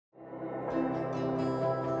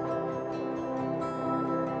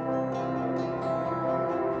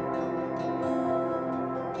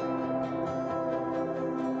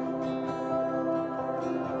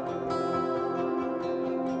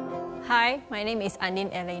Hi, my name is Andin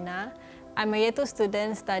Elena. I'm a Year 2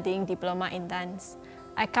 student studying Diploma in Dance.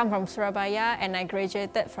 I come from Surabaya and I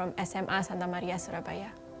graduated from SMA Santa Maria, Surabaya.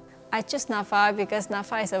 I chose NAFA because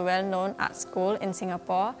NAFA is a well-known art school in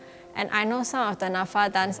Singapore, and I know some of the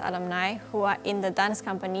NAFA dance alumni who are in the dance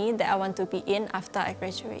company that I want to be in after I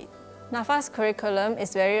graduate. NAFA's curriculum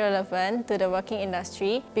is very relevant to the working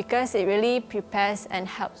industry because it really prepares and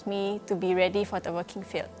helps me to be ready for the working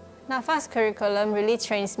field. NAFA's curriculum really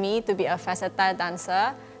trains me to be a versatile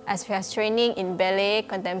dancer, as we have training in ballet,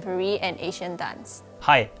 contemporary, and Asian dance.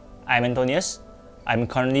 Hi, I'm Antonius. I'm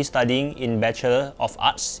currently studying in Bachelor of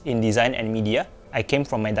Arts in Design and Media. I came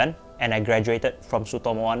from Medan and I graduated from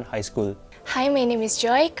Sutomoan High School. Hi, my name is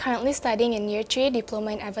Joy, currently studying in Year 3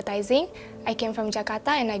 Diploma in Advertising. I came from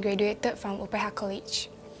Jakarta and I graduated from UPH College.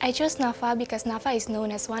 I chose NAFA because NAFA is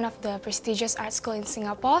known as one of the prestigious art schools in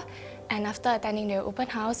Singapore, and after attending their open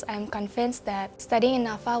house, I am convinced that studying in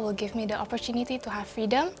NAFA will give me the opportunity to have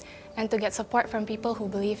freedom and to get support from people who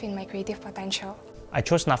believe in my creative potential. I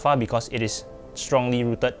chose NAFA because it is strongly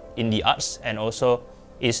rooted in the arts and also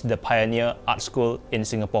is the pioneer art school in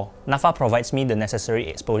Singapore. NAFA provides me the necessary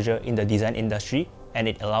exposure in the design industry, and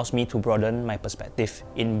it allows me to broaden my perspective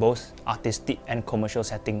in both artistic and commercial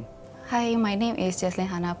setting. Hi, my name is Jesslyn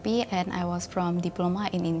Hanapi and I was from Diploma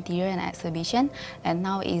in Interior and Exhibition and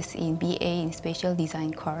now is in BA in Spatial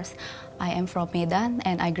Design course. I am from Medan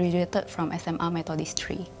and I graduated from SMA Methodist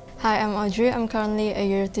 3. Hi, I'm Audrey. I'm currently a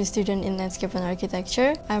Year 2 student in Landscape and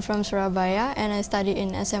Architecture. I'm from Surabaya and I study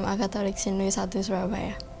in SMA Katolik Sindui 1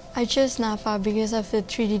 Surabaya. I chose NAFA because of the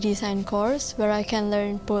 3D design course where I can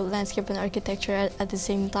learn both landscape and architecture at the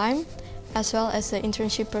same time, as well as the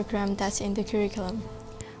internship program that's in the curriculum.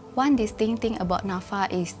 One distinct thing about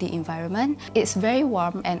NAFA is the environment. It's very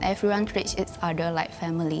warm and everyone treats each other like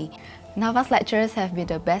family. NAFA's lecturers have been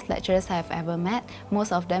the best lecturers I've ever met.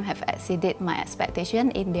 Most of them have exceeded my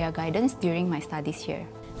expectation in their guidance during my studies here.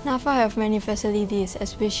 NAFA have many facilities,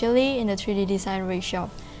 especially in the 3D design workshop.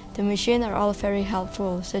 The machines are all very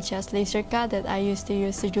helpful, such as laser cut that I used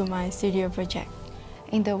to do my studio project.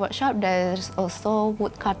 In the workshop, there's also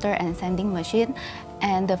wood cutter and sanding machine,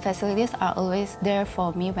 and the facilities are always there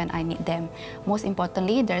for me when I need them. Most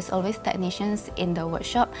importantly, there's always technicians in the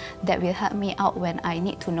workshop that will help me out when I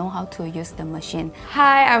need to know how to use the machine.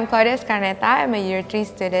 Hi, I'm Claudia Scarnetta. I'm a Year 3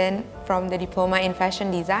 student from the Diploma in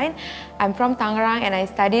Fashion Design. I'm from Tangerang and I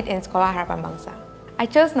studied in Sekolah Harapan Bangsa. I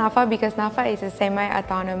chose NAFA because NAFA is a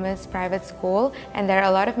semi-autonomous private school and there are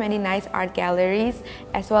a lot of many nice art galleries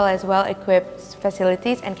as well as well-equipped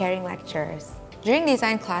facilities and caring lecturers. During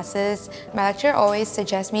design classes, my lecturer always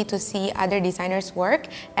suggests me to see other designers' work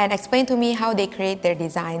and explain to me how they create their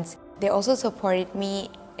designs. They also supported me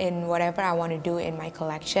in whatever I want to do in my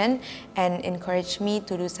collection and encouraged me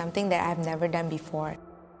to do something that I've never done before.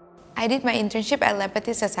 I did my internship at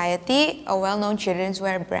Lepeti Society, a well-known children's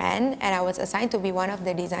wear brand, and I was assigned to be one of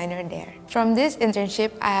the designers there. From this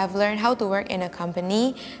internship, I have learned how to work in a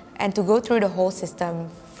company and to go through the whole system,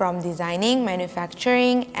 from designing,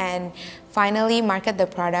 manufacturing, and finally market the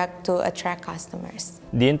product to attract customers.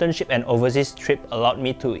 The internship and overseas trip allowed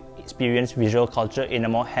me to experience visual culture in a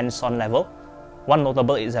more hands-on level. One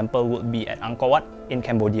notable example would be at Angkor Wat in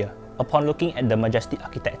Cambodia. Upon looking at the majestic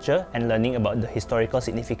architecture and learning about the historical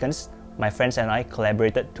significance, my friends and I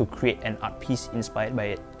collaborated to create an art piece inspired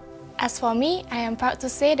by it. As for me, I am proud to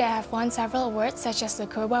say that I have won several awards such as the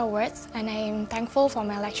Kurba Awards, and I am thankful for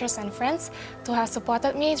my lecturers and friends to have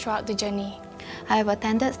supported me throughout the journey. I have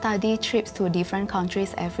attended study trips to different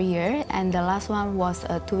countries every year, and the last one was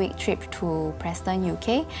a 2-week trip to Preston,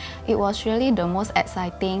 UK. It was really the most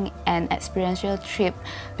exciting and experiential trip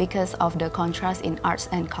because of the contrast in arts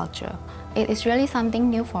and culture. It is really something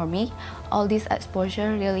new for me. All this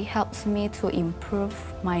exposure really helps me to improve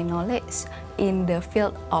my knowledge in the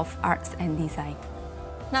field of arts and design.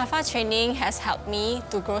 NAFA training has helped me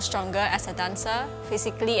to grow stronger as a dancer,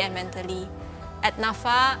 physically and mentally. At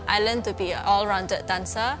NAFA, I learned to be an all-rounded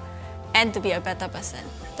dancer and to be a better person.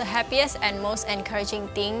 The happiest and most encouraging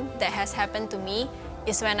thing that has happened to me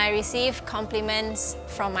is when I receive compliments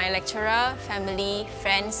from my lecturer, family,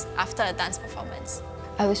 friends after a dance performance.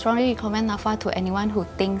 I would strongly recommend NAFA to anyone who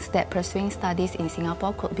thinks that pursuing studies in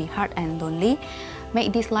Singapore could be hard and lonely.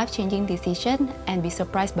 Make this life-changing decision and be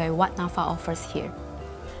surprised by what NAFA offers here.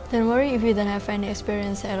 Don't worry if you don't have any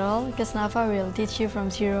experience at all, because NAFA will teach you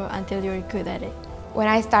from zero until you're good at it. When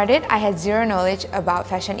I started, I had zero knowledge about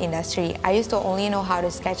fashion industry. I used to only know how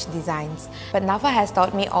to sketch designs. But NAFA has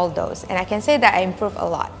taught me all those, and I can say that I improved a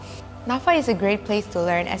lot. NAFA is a great place to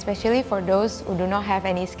learn, especially for those who do not have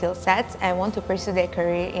any skill sets and want to pursue their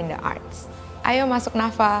career in the arts. Ayo masuk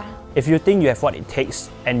NAFA. If you think you have what it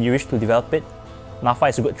takes and you wish to develop it,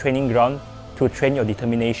 NAFA is a good training ground to train your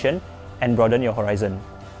determination and broaden your horizon.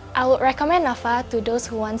 I would recommend NAFA to those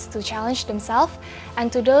who want to challenge themselves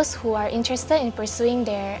and to those who are interested in pursuing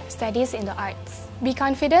their studies in the arts. Be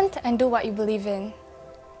confident and do what you believe in.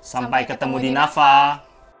 Sampai ketemu di NAFA!